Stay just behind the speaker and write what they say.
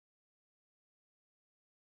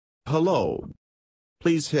Hello.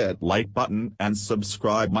 Please hit like button and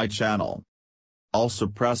subscribe my channel. Also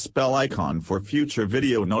press bell icon for future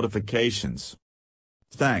video notifications.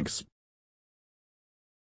 Thanks.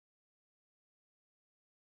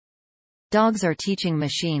 Dogs are teaching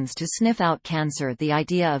machines to sniff out cancer. The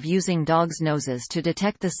idea of using dogs' noses to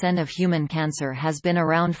detect the scent of human cancer has been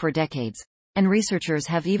around for decades, and researchers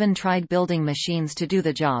have even tried building machines to do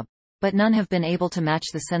the job, but none have been able to match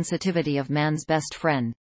the sensitivity of man's best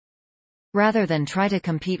friend. Rather than try to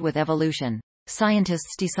compete with evolution,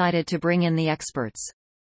 scientists decided to bring in the experts.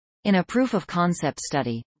 In a proof-of-concept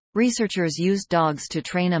study, researchers used dogs to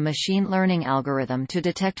train a machine learning algorithm to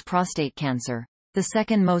detect prostate cancer, the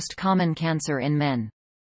second most common cancer in men.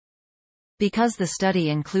 Because the study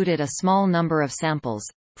included a small number of samples,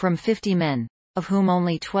 from 50 men, of whom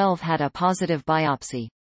only 12 had a positive biopsy,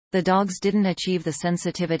 the dogs didn't achieve the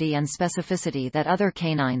sensitivity and specificity that other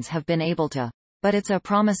canines have been able to, but it's a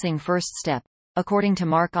promising first step, according to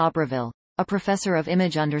Marc Aubreville, a professor of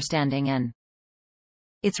image understanding, and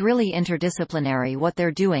it's really interdisciplinary what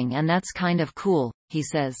they're doing, and that's kind of cool, he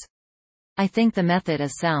says. I think the method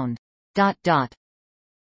is sound.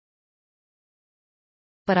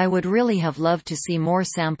 But I would really have loved to see more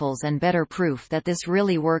samples and better proof that this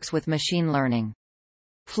really works with machine learning.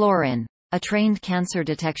 Florin, a trained cancer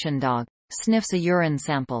detection dog, sniffs a urine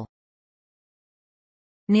sample.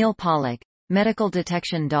 Neil Pollock, medical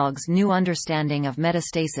detection dog's new understanding of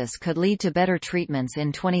metastasis could lead to better treatments.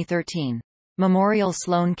 In 2013, Memorial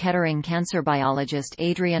Sloan Kettering cancer biologist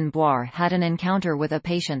Adrienne Boire had an encounter with a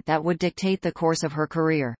patient that would dictate the course of her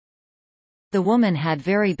career. The woman had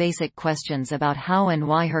very basic questions about how and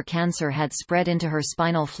why her cancer had spread into her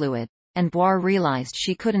spinal fluid, and Boire realized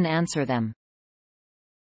she couldn't answer them.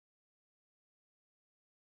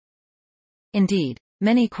 Indeed,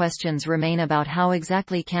 many questions remain about how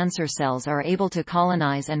exactly cancer cells are able to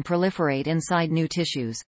colonize and proliferate inside new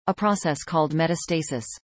tissues, a process called metastasis.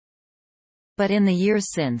 But in the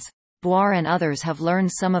years since, Boire and others have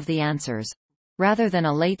learned some of the answers. Rather than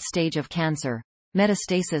a late stage of cancer,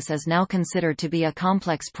 metastasis is now considered to be a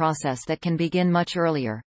complex process that can begin much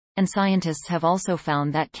earlier, and scientists have also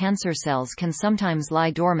found that cancer cells can sometimes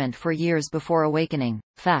lie dormant for years before awakening.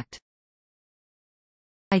 Fact.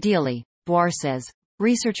 Ideally, Boire says,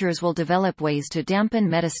 researchers will develop ways to dampen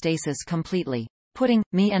metastasis completely, putting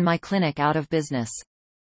me and my clinic out of business.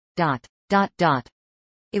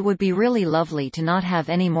 It would be really lovely to not have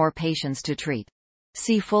any more patients to treat.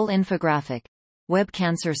 See full infographic. Web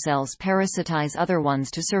cancer cells parasitize other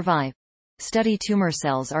ones to survive. Study tumor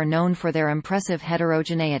cells are known for their impressive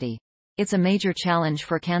heterogeneity. It's a major challenge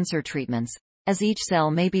for cancer treatments, as each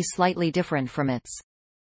cell may be slightly different from its.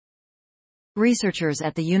 Researchers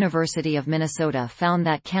at the University of Minnesota found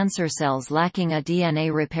that cancer cells lacking a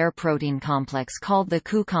DNA repair protein complex called the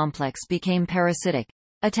CU complex became parasitic,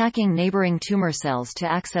 attacking neighboring tumor cells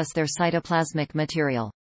to access their cytoplasmic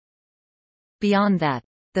material. Beyond that,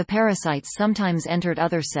 the parasites sometimes entered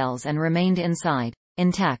other cells and remained inside,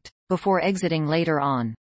 intact, before exiting later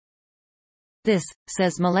on. This,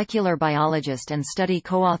 says molecular biologist and study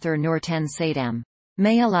co-author Nurten Saydam,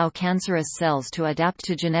 may allow cancerous cells to adapt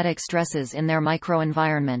to genetic stresses in their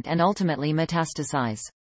microenvironment and ultimately metastasize.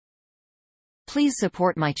 Please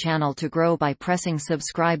support my channel to grow by pressing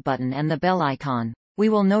subscribe button and the bell icon. We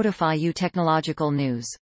will notify you technological news.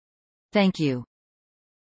 Thank you.